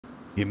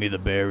Give me the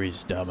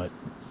berries, damn it.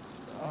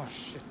 Oh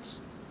shit.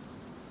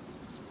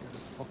 Get the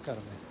fuck out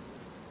of me.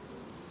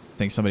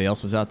 Think somebody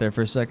else was out there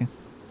for a second?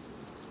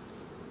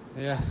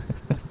 Yeah.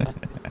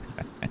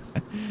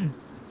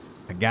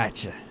 I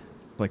gotcha.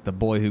 Like the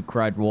boy who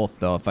cried wolf,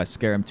 though. If I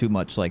scare him too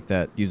much like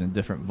that, using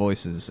different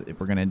voices,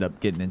 we're going to end up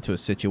getting into a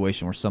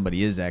situation where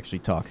somebody is actually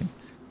talking.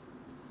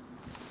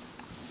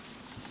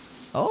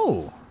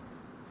 Oh!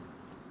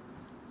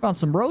 Found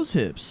some rose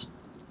hips.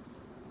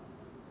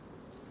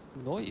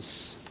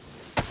 Nice.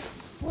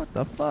 What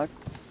the fuck?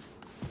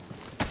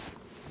 I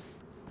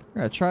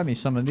gotta try me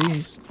some of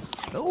these.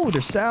 Oh,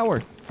 they're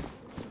sour.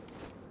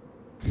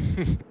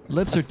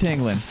 Lips are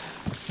tingling.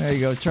 There you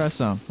go, try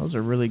some. Those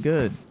are really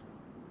good.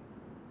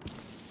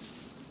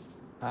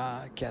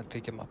 I can't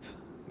pick him up.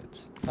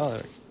 Oh, there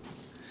we go.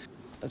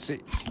 Let's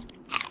see.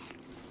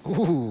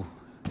 Ooh,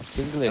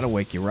 tingly. That'll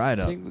wake you right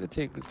up. Tingly,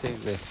 tingly,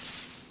 tingly.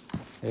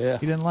 Yeah.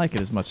 He didn't like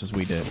it as much as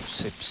we did.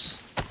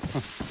 Sips.